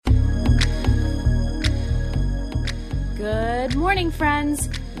Good morning, friends.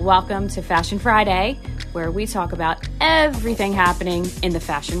 Welcome to Fashion Friday, where we talk about everything happening in the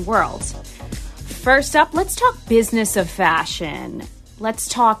fashion world. First up, let's talk business of fashion. Let's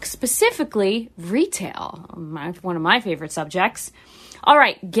talk specifically retail, one of my favorite subjects. All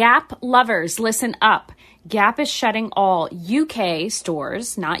right, Gap lovers, listen up. Gap is shutting all UK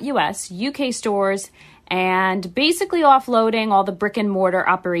stores, not US, UK stores, and basically offloading all the brick and mortar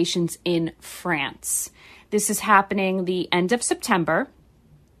operations in France. This is happening the end of September.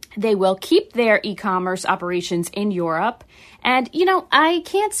 They will keep their e-commerce operations in Europe. And, I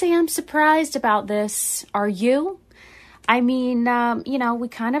can't say I'm surprised about this. Are you? I mean, we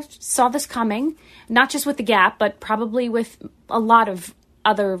kind of saw this coming, not just with the Gap, but probably with a lot of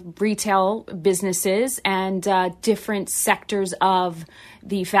other retail businesses and different sectors of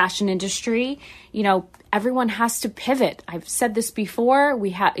the fashion industry. Everyone has to pivot. I've said this before. We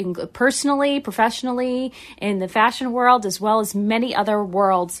have personally, professionally, in the fashion world, as well as many other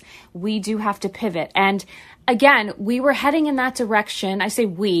worlds, we do have to pivot. And again, we were heading in that direction. I say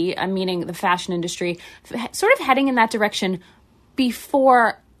we, I'm meaning the fashion industry, sort of heading in that direction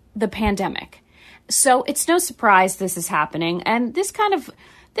before the pandemic. So it's no surprise this is happening. And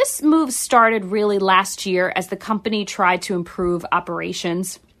this move started really last year as the company tried to improve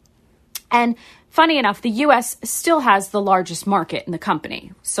operations. And funny enough, the U.S. still has the largest market in the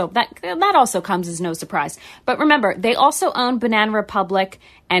company. So that also comes as no surprise. But remember, they also own Banana Republic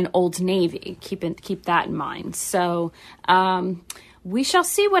and Old Navy. Keep that in mind. So we shall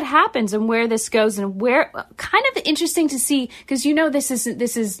see what happens and where this goes, and where kind of interesting to see, because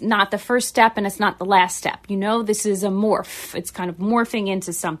this is not the first step and it's not the last step. This is a morph. It's kind of morphing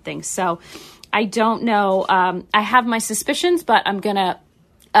into something. So I don't know. I have my suspicions, but I'm gonna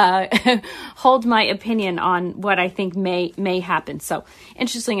hold my opinion on what I think may happen. So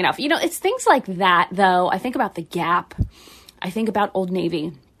interesting enough, it's things like that, though. I think about the Gap. I think about Old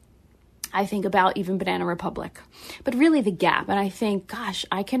Navy. I think about even Banana Republic, but really the Gap. And I think, gosh,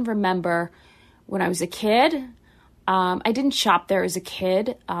 I can remember when I was a kid. I didn't shop there as a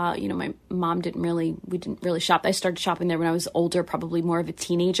kid. My mom we didn't really shop. I started shopping there when I was older, probably more of a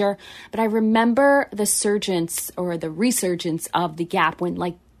teenager. But I remember the resurgence of the Gap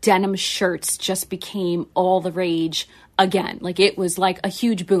when denim shirts just became all the rage again. It was like a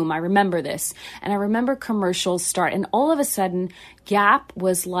huge boom. I remember this. And I remember commercials start, and all of a sudden Gap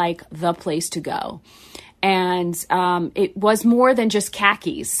was like the place to go. And it was more than just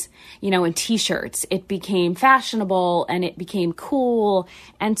khakis, and t-shirts. It became fashionable and it became cool.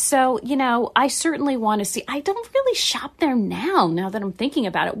 And so, I certainly want to see, I don't really shop there now that I'm thinking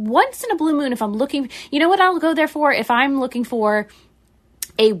about it. Once in a blue moon, if I'm looking, what I'll go there for? If I'm looking for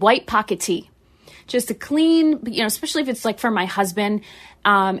a white pocket tee, just a clean, especially if it's for my husband,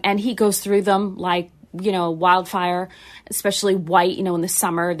 and he goes through them wildfire, especially white, in the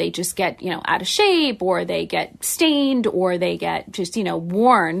summer, they just get, out of shape, or they get stained, or they get just,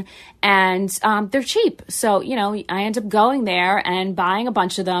 worn, and they're cheap. So, I end up going there and buying a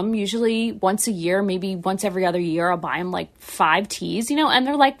bunch of them, usually once a year, maybe once every other year. I'll buy them 5 tees, and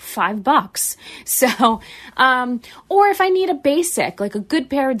they're $5. So, or if I need a basic, a good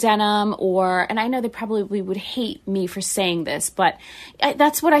pair of denim, and I know they probably would hate me for saying this, but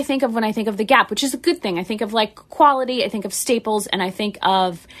that's what I think of when I think of the Gap, which is a good thing. I think of quality, I think of staples, and I think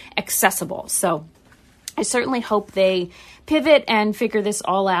of accessible. So I certainly hope they pivot and figure this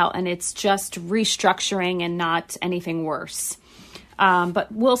all out, and it's just restructuring and not anything worse.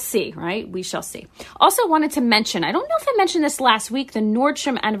 But we'll see, right? We shall see. Also wanted to mention, I don't know if I mentioned this last week, the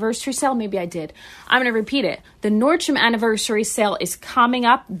Nordstrom anniversary sale. Maybe I did. I'm going to repeat it. The Nordstrom anniversary sale is coming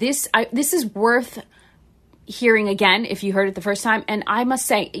up. This is worth hearing again if you heard it the first time. And I must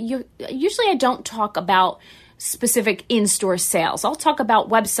say, usually I don't talk about specific in-store sales. I'll talk about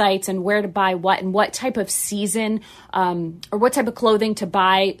websites and where to buy what and what type of season or what type of clothing to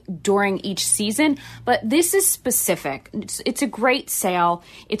buy during each season. But this is specific. It's a great sale.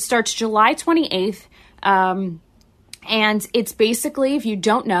 It starts July 28th. And it's basically, if you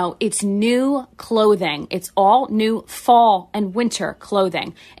don't know, it's new clothing. It's all new fall and winter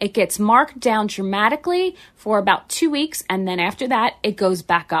clothing. It gets marked down dramatically for about 2 weeks, and then after that, it goes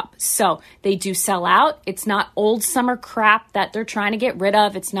back up. So they do sell out. It's not old summer crap that they're trying to get rid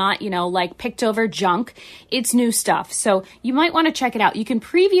of. It's not, picked over junk. It's new stuff. So you might want to check it out. You can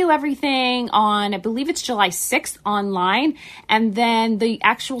preview everything on, I believe it's July 6th online, and then the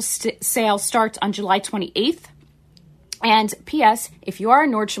actual sale starts on July 28th. And P.S., if you are a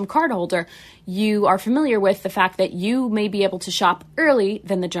Nordstrom card holder, you are familiar with the fact that you may be able to shop early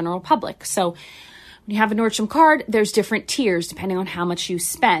than the general public. So When you have a Nordstrom card, there's different tiers depending on how much you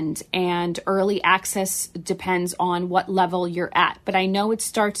spend, and early access depends on what level you're at. But I know it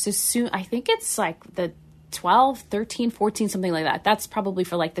starts as soon, I think it's like the 12, 13, 14, something like that. That's probably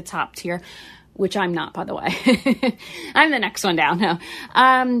for like the top tier, which I'm not, by the way. I'm the next one down. No.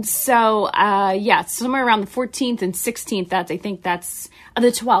 Somewhere around the 14th and 16th, I think that's the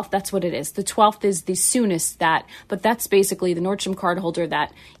 12th. That's what it is. The 12th is the soonest but that's basically the Nordstrom card holder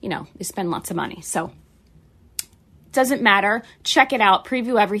that, they spend lots of money. So doesn't matter. Check it out.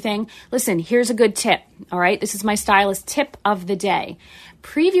 Preview everything. Listen, here's a good tip. All right. This is my stylist tip of the day.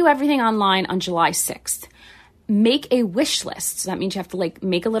 Preview everything online on July 6th. Make a wish list. So that means you have to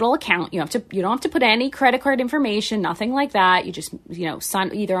make a little account. You don't have to put any credit card information, nothing like that. You just,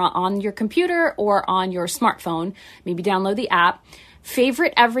 sign either on your computer or on your smartphone. Maybe download the app.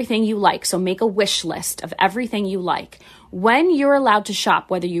 Favorite everything you like. So make a wish list of everything you like. When you're allowed to shop,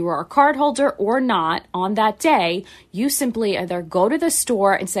 whether you are a card holder or not, on that day, you simply either go to the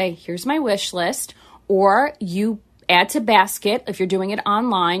store and say, here's my wish list, or you add to basket if you're doing it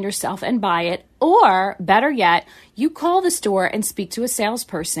online yourself and buy it, or better yet, you call the store and speak to a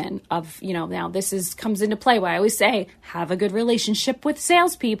salesperson now this comes into play why I always say have a good relationship with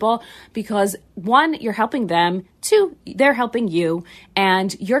salespeople, because one, you're helping them, two, they're helping you,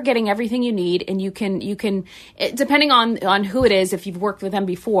 and you're getting everything you need, and you can depending on who it is, if you've worked with them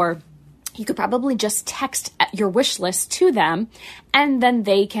before, you could probably just text your wish list to them, and then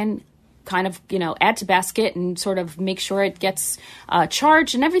they can kind of, add to basket and sort of make sure it gets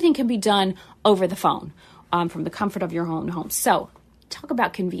charged, and everything can be done over the phone from the comfort of your own home. So talk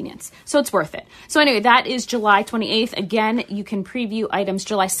about convenience. So it's worth it. So anyway, that is July 28th. Again, you can preview items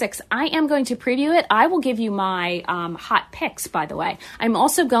July 6th. I am going to preview it. I will give you my hot picks, by the way. I'm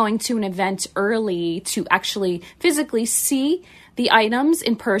also going to an event early to actually physically see the items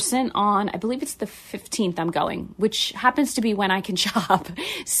in person on, I believe it's the 15th I'm going, which happens to be when I can shop.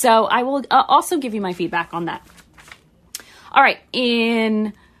 So I will also give you my feedback on that. All right.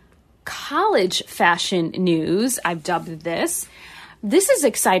 In college fashion news, I've dubbed this. This is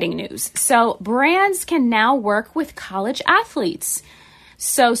exciting news. So brands can now work with college athletes.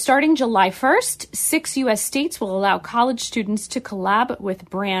 So starting July 1st, 6 U.S. states will allow college students to collab with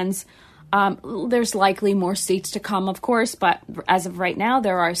brands. There's likely more states to come, of course, but as of right now,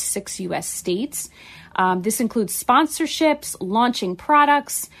 there are 6 U.S. states. This includes sponsorships, launching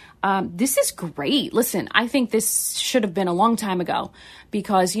products. This is great. Listen, I think this should have been a long time ago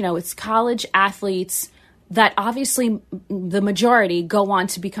because, it's college athletes that obviously the majority go on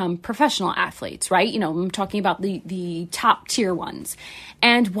to become professional athletes, right? I'm talking about the top tier ones.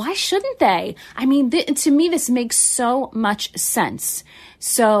 And why shouldn't they? I mean, to me, this makes so much sense.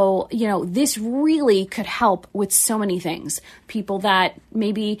 So, this really could help with so many things. People that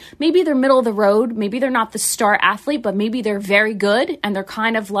maybe they're middle of the road, maybe they're not the star athlete, but maybe they're very good and they're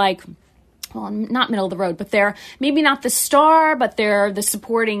kind of like, well, not middle of the road, but they're maybe not the star, but they're the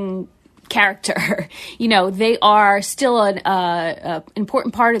supporting character. They are still an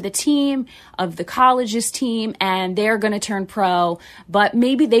important part of the team, of the college's team, and they're going to turn pro, but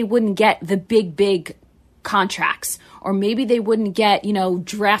maybe they wouldn't get the big contracts, or maybe they wouldn't get,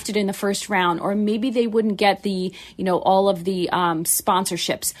 drafted in the first round, or maybe they wouldn't get the, all of the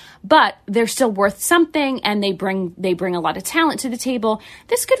sponsorships, but they're still worth something and they bring a lot of talent to the table.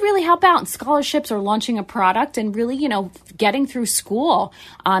 This could really help out in scholarships or launching a product and really, getting through school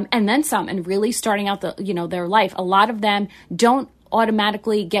and then some, and really starting out their life. A lot of them don't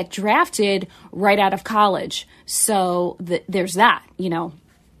automatically get drafted right out of college. So there's that,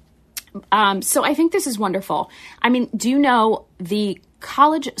 So I think this is wonderful. I mean, do you know the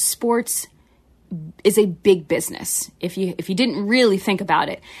college sports is a big business? If you didn't really think about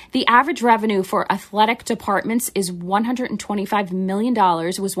it, the average revenue for athletic departments is $125 million.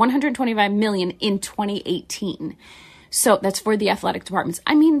 It was $125 million in 2018. So that's for the athletic departments.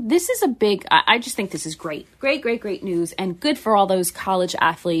 I mean, this is I just think this is great. Great news, and good for all those college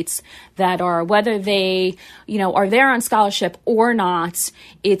athletes that are, whether they, are there on scholarship or not,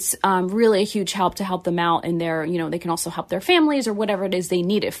 it's really a huge help to help them out in their, they can also help their families or whatever it is they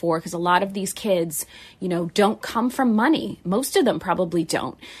need it for, because a lot of these kids, don't come from money. Most of them probably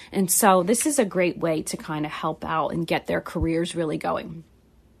don't. And so this is a great way to kind of help out and get their careers really going.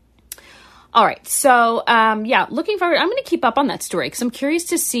 All right. So, looking forward. I'm going to keep up on that story because I'm curious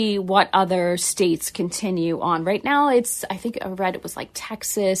to see what other states continue on. Right now, I think I read it was like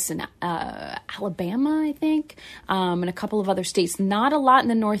Texas and Alabama, I think, and a couple of other states. Not a lot in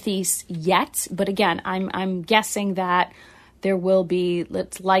the Northeast yet. But again, I'm guessing that there will be,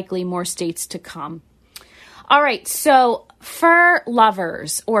 it's likely more states to come. All right. So fur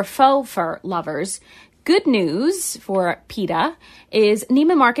lovers or faux fur lovers, good news for PETA is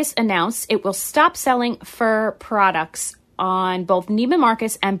Neiman Marcus announced it will stop selling fur products on both Neiman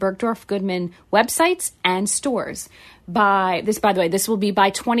Marcus and Bergdorf Goodman websites and stores. By the way, this will be by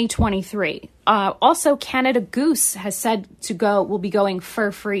 2023. Also, Canada Goose has said will be going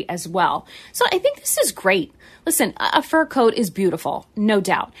fur-free as well. So I think this is great. Listen, a fur coat is beautiful, no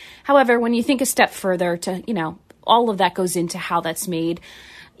doubt. However, when you think a step further to, all of that goes into how that's made.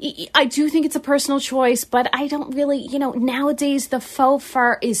 I do think it's a personal choice, but I don't really, nowadays the faux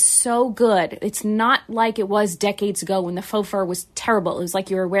fur is so good. It's not like it was decades ago when the faux fur was terrible. It was like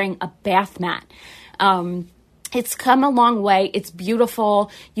you were wearing a bath mat. It's come a long way. It's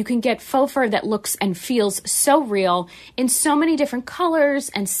beautiful. You can get faux fur that looks and feels so real in so many different colors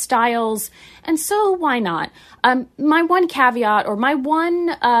and styles. And so why not? My one caveat, or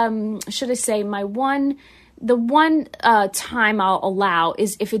the one time I'll allow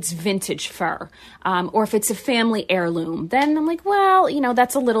is if it's vintage fur, or if it's a family heirloom. Then I'm like, well,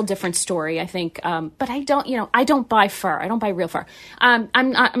 that's a little different story, I think. But I don't buy fur. I don't buy real fur.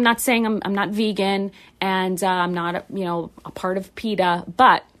 I'm not saying I'm not vegan, and I'm not a part of PETA,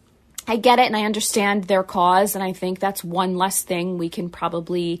 but I get it and I understand their cause, and I think that's one less thing we can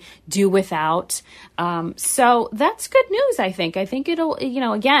probably do without. So that's good news, I think. I think it'll,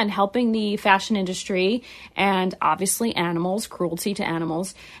 again, helping the fashion industry and obviously animals, cruelty to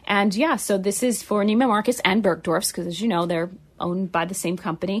animals. And yeah, so this is for Neiman Marcus and Bergdorf's because, as you know, they're owned by the same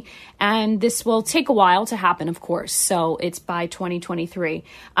company. And this will take a while to happen, of course. So it's by 2023.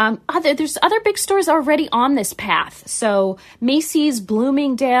 There's other big stores already on this path. So Macy's,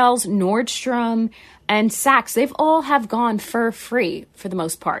 Bloomingdale's, Nordstrom, and Saks, they've all have gone fur-free for the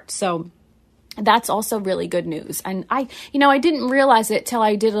most part. So that's also really good news. And I didn't realize it till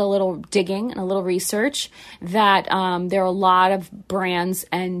I did a little digging and a little research that there are a lot of brands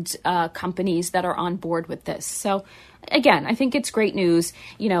and companies that are on board with this. So again, I think it's great news.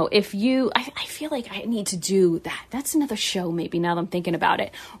 I feel like I need to do that. That's another show maybe now that I'm thinking about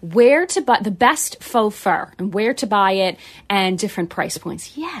it. Where to buy the best faux fur and where to buy it and different price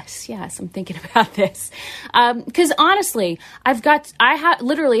points. Yes, I'm thinking about this. Because honestly, I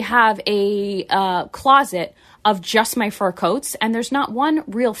literally have a closet of just my fur coats, and there's not one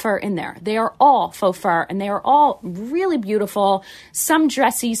real fur in there. They are all faux fur, and they are all really beautiful, some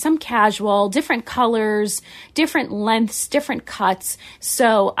dressy, some casual, different colors, different lengths, different cuts.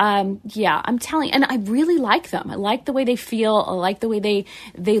 So, I'm telling you, and I really like them. I like the way they feel. I like the way they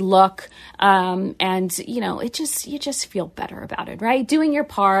look. You just feel better about it, right? Doing your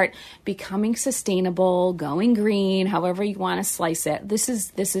part, becoming sustainable, going green, however you want to slice it. This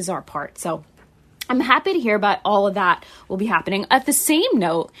is our part. So I'm happy to hear about all of that will be happening. At the same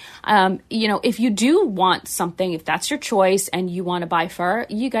note, if you do want something, if that's your choice and you want to buy fur,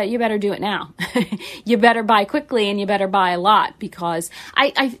 you better do it now. You better buy quickly and you better buy a lot because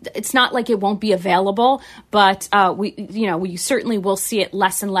it's not like it won't be available, but we certainly will see it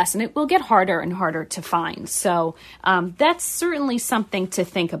less and less, and it will get harder and harder to find. So that's certainly something to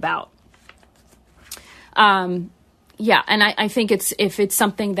think about. Yeah, and I think if it's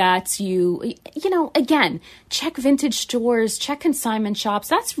something that again, check vintage stores, check consignment shops.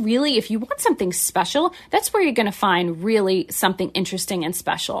 That's really, if you want something special, that's where you're going to find really something interesting and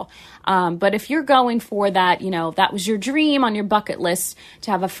special. But if you're going for that, that was your dream on your bucket list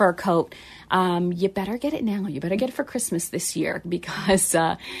to have a fur coat, you better get it now. You better get it for Christmas this year because,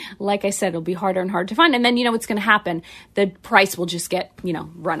 like I said, it'll be harder and harder to find. And then what's going to happen? The price will just get,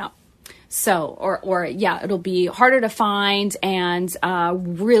 run up. So, it'll be harder to find and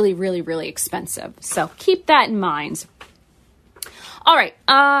really, really, really expensive. So keep that in mind. All right,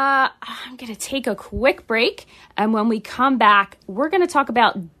 I'm going to take a quick break. And when we come back, we're going to talk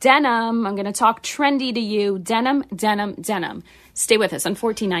about denim. I'm going to talk trendy to you. Denim, denim, denim. Stay with us on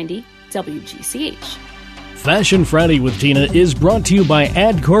 1490 WGCH. Fashion Friday with Tina is brought to you by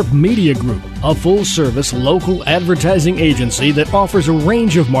AdCorp Media Group, a full-service local advertising agency that offers a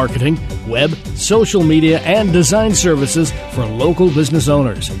range of marketing, web, social media, and design services for local business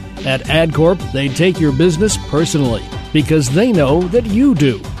owners. At AdCorp, they take your business personally because they know that you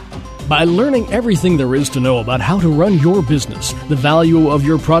do. By learning everything there is to know about how to run your business, the value of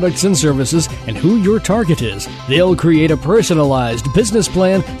your products and services, and who your target is, they'll create a personalized business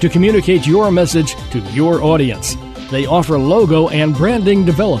plan to communicate your message to your audience. They offer logo and branding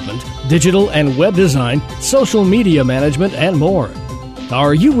development, digital and web design, social media management, and more.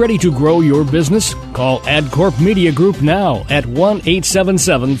 Are you ready to grow your business? Call AdCorp Media Group now at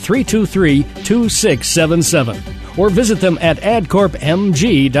 1-877-323-2677 or visit them at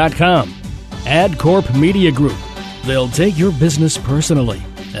adcorpmg.com. AdCorp Media Group, They'll take your business personally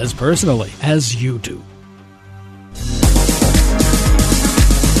as you do.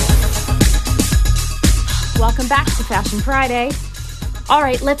 Welcome back to Fashion Friday. All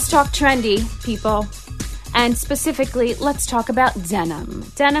right, let's talk trendy, people. And specifically, let's talk about denim.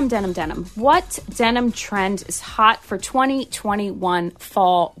 Denim. What denim trend is hot for 2021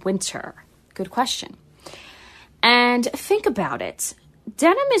 fall, winter? Good question. And think about it.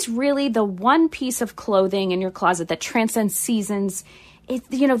 Denim is really the one piece of clothing in your closet that transcends seasons.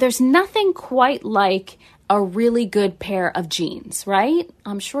 There's nothing quite like a really good pair of jeans, right?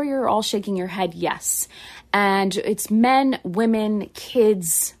 I'm sure you're all shaking your head yes. And it's men, women,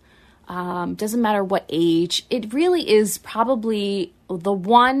 kids, doesn't matter what age. It really is probably the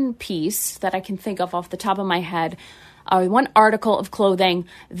one piece that I can think of off the top of my head, one article of clothing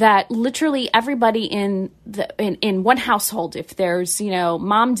that literally everybody in one household, if there's,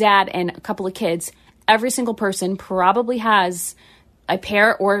 mom, dad, and a couple of kids, every single person probably has a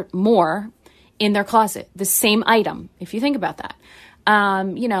pair or more in their closet, the same item, if you think about that.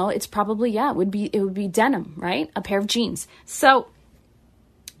 It's probably, it would be denim, right? A pair of jeans. So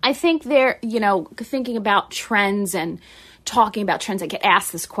I think they're, thinking about trends and talking about trends. I get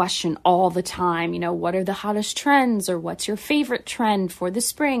asked this question all the time, what are the hottest trends, or what's your favorite trend for the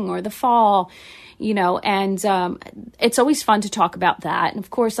spring or the fall, and it's always fun to talk about that. And of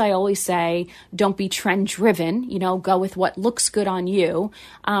course, I always say, don't be trend driven, go with what looks good on you.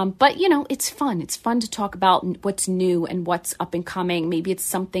 But it's fun. It's fun to talk about what's new and what's up and coming. Maybe it's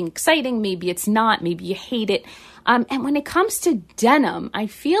something exciting. Maybe it's not. Maybe you hate it. And when it comes to denim, I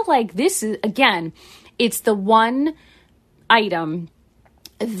feel like this is, again, it's the one item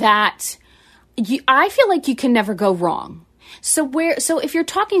that I feel like you can never go wrong. So if you're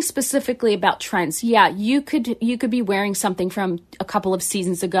talking specifically about trends, you could be wearing something from a couple of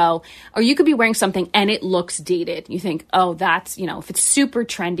seasons ago, or you could be wearing something and it looks dated. You think, oh, that's, if it's super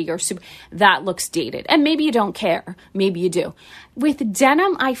trendy or that looks dated. And maybe you don't care. Maybe you do. With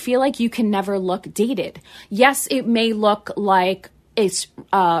denim, I feel like you can never look dated. Yes, it may look like it's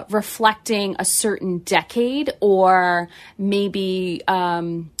reflecting a certain decade, or maybe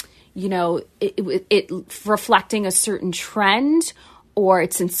it reflecting a certain trend, or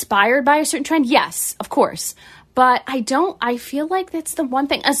it's inspired by a certain trend. Yes, of course. But I feel like that's the one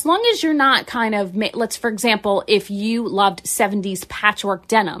thing, as long as you're not kind of, for example, if you loved 70s patchwork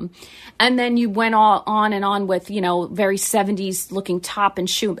denim, and then you went on and on with, very 70s looking top and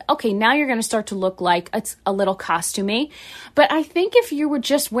shoe. Okay, now you're going to start to look like it's a little costumey. But I think if you were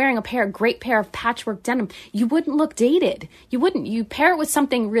just wearing a great pair of patchwork denim, you wouldn't look dated. You wouldn't. You pair it with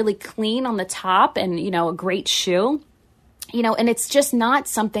something really clean on the top and, a great shoe. And it's just not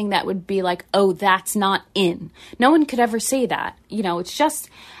something that would be like, oh, that's not in. No one could ever say that. It's just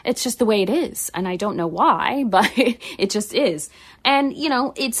the way it is. And I don't know why, but it just is. And,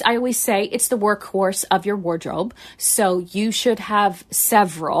 I always say it's the workhorse of your wardrobe. So you should have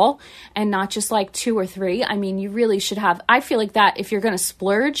several and not just like 2 or 3. I mean, you really should have, I feel like that if you're going to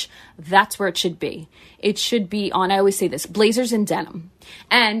splurge, that's where it should be. It should be on, I always say this, blazers and denim.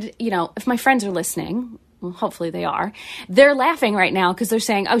 And, if my friends are listening, well, hopefully they are, they're laughing right now because they're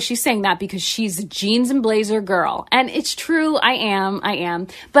saying, oh, she's saying that because she's a jeans and blazer girl. And it's true. I am.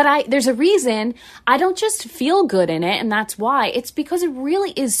 But there's a reason I don't just feel good in it. And that's why. It's because it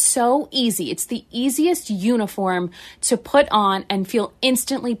really is so easy. It's the easiest uniform to put on and feel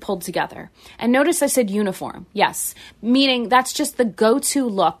instantly pulled together. And notice I said uniform. Yes. Meaning that's just the go-to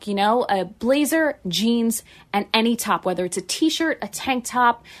look, a blazer, jeans, and any top, whether it's a t-shirt, a tank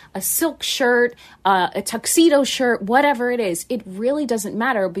top, a silk shirt, a tuxedo shirt, whatever it is, it really doesn't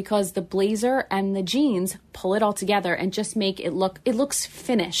matter because the blazer and the jeans pull it all together and just make it looks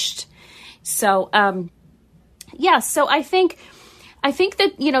finished. So, so I think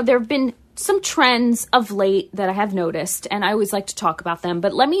that, there have been some trends of late that I have noticed, and I always like to talk about them.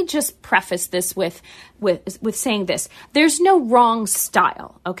 But let me just preface this with saying this. There's no wrong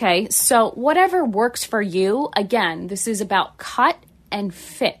style, okay? So whatever works for you, again, this is about cut and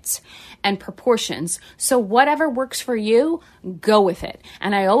fit and proportions. So whatever works for you, go with it.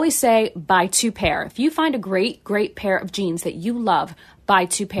 And I always say buy 2 pair. If you find a great pair of jeans that you love, buy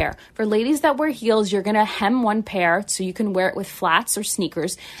 2 pair. For ladies that wear heels, you're going to hem 1 pair so you can wear it with flats or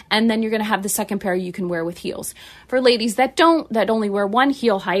sneakers, and then you're going to have the second pair you can wear with heels. For ladies that only wear 1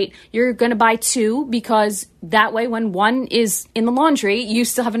 heel height, you're going to buy 2 because that way when one is in the laundry, you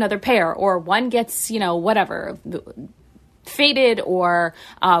still have another pair, or one gets, whatever, faded or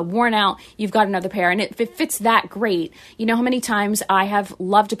worn out, you've got another pair. And if it fits that great, how many times I have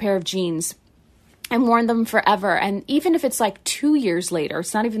loved a pair of jeans and worn them forever. And even if it's like 2 years later,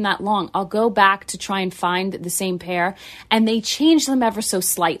 it's not even that long, I'll go back to try and find the same pair, and they change them ever so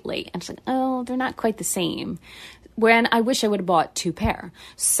slightly. And it's like, oh, they're not quite the same. When I wish I would have bought 2 pair.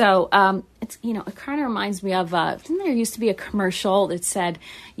 So it's, it kind of reminds me of, there used to be a commercial that said,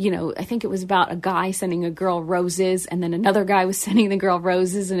 I think it was about a guy sending a girl roses, and then another guy was sending the girl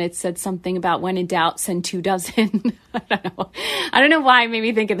roses, and it said something about when in doubt, send 2 dozen. I don't know why it made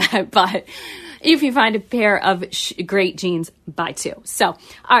me think of that, but if you find a pair of great jeans, buy 2. So,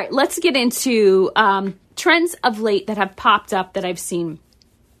 all right, let's get into trends of late that have popped up that I've seen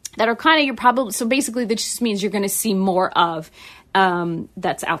that are kind of so basically that just means you're going to see more of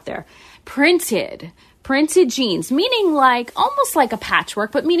that's out there. Printed jeans, meaning like almost like a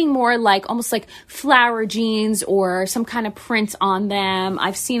patchwork, but meaning more like almost like flower jeans or some kind of print on them.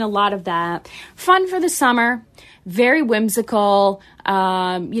 I've seen a lot of that. Fun for the summer, very whimsical,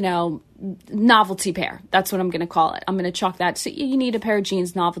 novelty pair. That's what I'm going to call it. I'm going to chalk that. So you need a pair of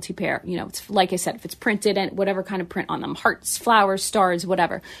jeans, novelty pair. It's like I said, if it's printed and whatever kind of print on them, hearts, flowers, stars,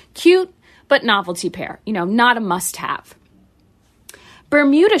 whatever. Cute, but novelty pair. Not a must-have.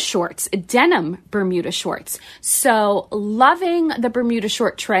 Bermuda shorts, denim Bermuda shorts. So loving the Bermuda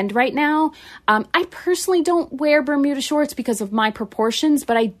short trend right now. I personally don't wear Bermuda shorts because of my proportions,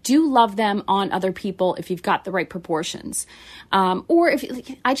 but I do love them on other people if you've got the right proportions. Or if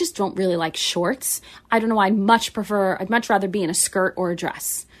I just don't really like shorts. I don't know. I'd much rather be in a skirt or a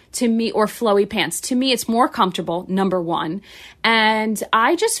dress. To me, or flowy pants. To me, it's more comfortable, number one. And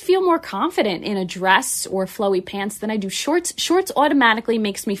I just feel more confident in a dress or flowy pants than I do shorts. Shorts automatically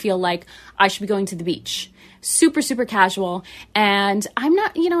makes me feel like I should be going to the beach. Super, super casual. And I'm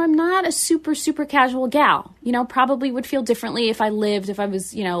not a super, super casual gal. Probably would feel differently if I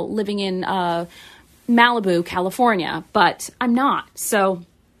was, living in Malibu, California. But I'm not. So...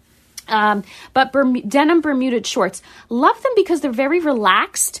 but denim Bermuda shorts, love them because they're very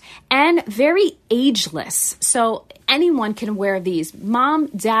relaxed and very ageless. So anyone can wear these. Mom,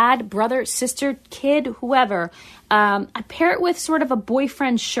 dad, brother, sister, kid, whoever. I pair it with sort of a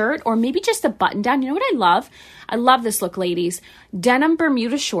boyfriend shirt or maybe just a button down. You know what I love? I love this look, ladies. Denim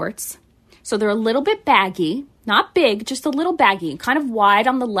Bermuda shorts. So they're a little bit baggy. Not big, just a little baggy, kind of wide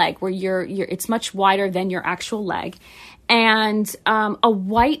on the leg where it's much wider than your actual leg. And a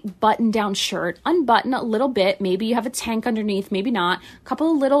white button-down shirt, unbutton a little bit. Maybe you have a tank underneath, maybe not. A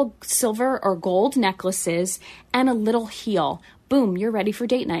couple of little silver or gold necklaces and a little heel. Boom, you're ready for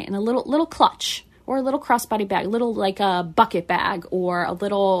date night. And a little clutch or a little crossbody bag, little like a bucket bag or a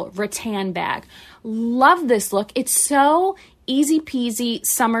little rattan bag. Love this look. It's so easy peasy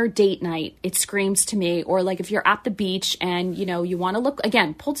summer date night, it screams to me. Or like if you're at the beach and, you want to look,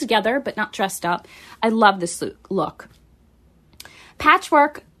 again, pulled together but not dressed up. I love this look.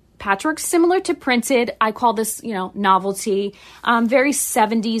 Patchwork similar to printed. I call this, novelty, very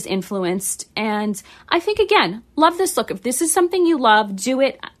 70s influenced. And I think, again, love this look. If this is something you love, do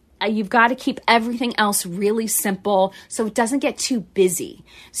it. You've got to keep everything else really simple so it doesn't get too busy.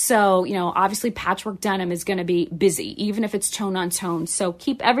 So, obviously patchwork denim is going to be busy, even if it's tone on tone. So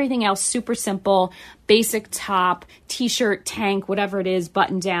keep everything else super simple, basic top, t-shirt, tank, whatever it is,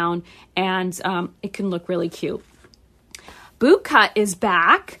 button down, and it can look really cute. Boot cut is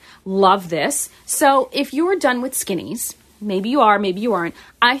back. Love this. So if you're done with skinnies, maybe you are, maybe you aren't,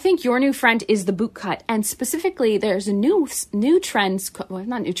 I think your new friend is the boot cut. And specifically, there's a new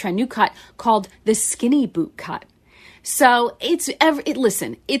cut called the skinny boot cut. So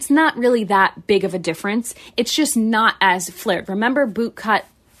listen, it's not really that big of a difference. It's just not as flared. Remember boot cut,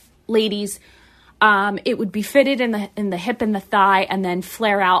 ladies, it would be fitted in the hip and the thigh and then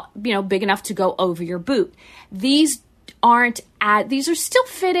flare out, big enough to go over your boot. These are still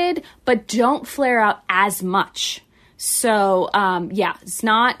fitted, but don't flare out as much. So, it's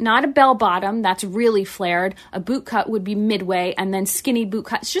not a bell bottom that's really flared. A boot cut would be midway, and then skinny boot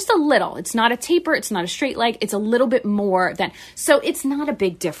cut. It's just a little. It's not a taper. It's not a straight leg. It's a little bit more than, so it's not a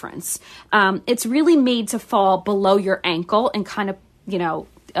big difference. It's really made to fall below your ankle and kind of,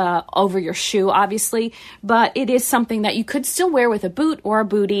 over your shoe, obviously, but it is something that you could still wear with a boot or a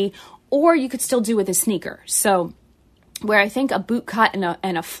bootie, or you could still do with a sneaker. So, where I think a boot cut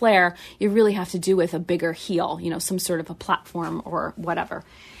and a flare, you really have to do with a bigger heel, some sort of a platform or whatever.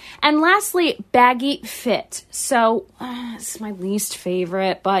 And lastly, baggy fit. So this is my least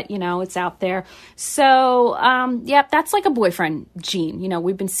favorite, but it's out there. So that's like a boyfriend jean.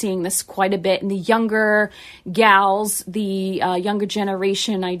 We've been seeing this quite a bit in the younger gals, the younger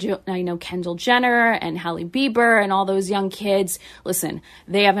generation. I know Kendall Jenner and Hailey Bieber and all those young kids. Listen,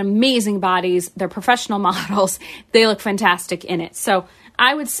 they have amazing bodies. They're professional models. They look fantastic in it. So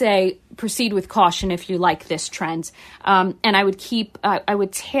I would say proceed with caution if you like this trend. And I would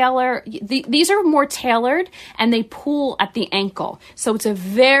tailor, these are more tailored and they pull at the ankle. So it's a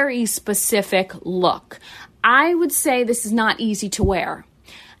very specific look. I would say this is not easy to wear.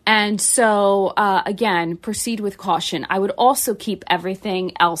 And so, again, proceed with caution. I would also keep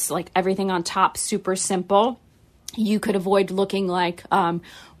everything else, like everything on top, super simple. You could avoid looking like,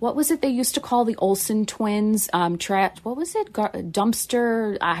 what was it they used to call the Olsen twins? What was it?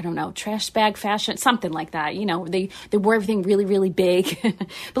 Dumpster, I don't know, trash bag fashion, something like that. You know, they wore everything really, really big.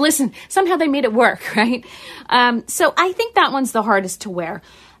 But listen, somehow they made it work, right? So I think that one's the hardest to wear.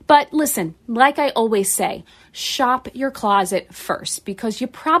 But listen, like I always say, shop your closet first because you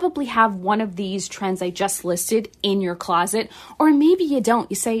probably have one of these trends I just listed in your closet, or maybe you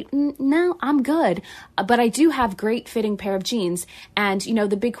don't. You say, no, I'm good, but I do have great fitting pair of jeans. And, you know,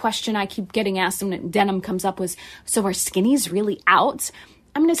 the big question I keep getting asked when denim comes up was, so are skinnies really out?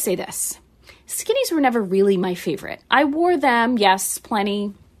 I'm going to say this. Skinnies were never really my favorite. I wore them, yes,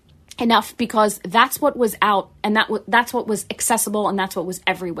 plenty. Enough because that's what was out and that's what was accessible and that's what was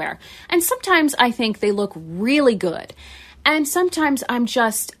everywhere. And sometimes I think they look really good. And sometimes I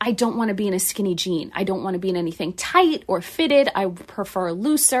don't want to be in a skinny jean. I don't want to be in anything tight or fitted. I prefer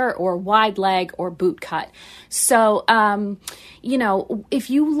looser or wide leg or boot cut. So, you know, if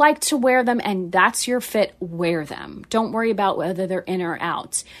you like to wear them and that's your fit, wear them. Don't worry about whether they're in or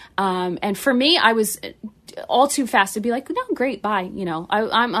out. And for me, I was all too fast to be like, no, great, bye. You know,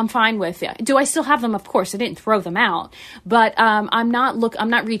 I'm fine with it. Do I still have them? Of course, I didn't throw them out, but I'm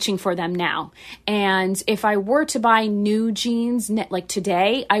not reaching for them now. And if I were to buy new jeans like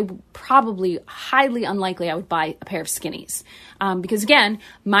today, I probably highly unlikely I would buy a pair of skinnies. Because again,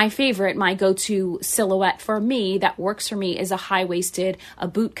 my go-to silhouette for me that works for me is a high-waisted, a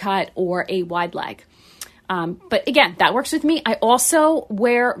boot cut, or a wide leg. But again, that works with me. I also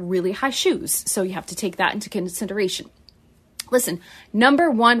wear really high shoes, so you have to take that into consideration. Listen, number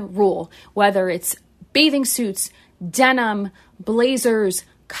one rule, whether it's bathing suits, denim, blazers,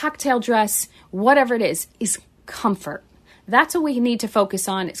 cocktail dress, whatever it is comfort. That's what we need to focus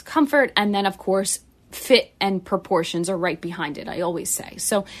on, is comfort, and then, of course, fit and proportions are right behind it, I always say.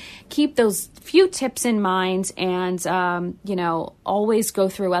 So keep those few tips in mind and, you know, always go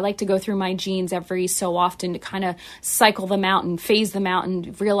through. I like to go through my jeans every so often to kind of cycle them out and phase them out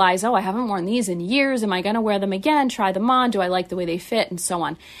and realize, oh, I haven't worn these in years. Am I going to wear them again? Try them on. Do I like the way they fit? And so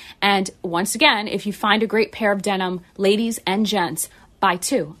on. And once again, if you find a great pair of denim, ladies and gents, buy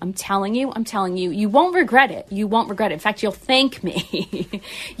two. I'm telling you, you won't regret it. You won't regret it. In fact, you'll thank me.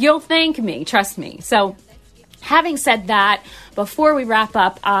 You'll thank me. Trust me. So having said that, before we wrap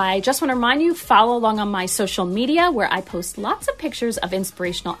up, I just want to remind you, follow along on my social media where I post lots of pictures of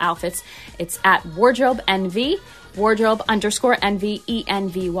inspirational outfits. It's at Wardrobe Envy, Wardrobe_Envy,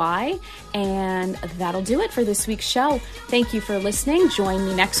 ENVY. And that'll do it for this week's show. Thank you for listening. Join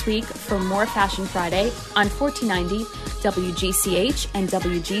me next week for more Fashion Friday on 1490 WGCH and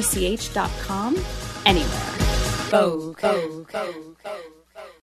WGCH.com. Anywhere. Go.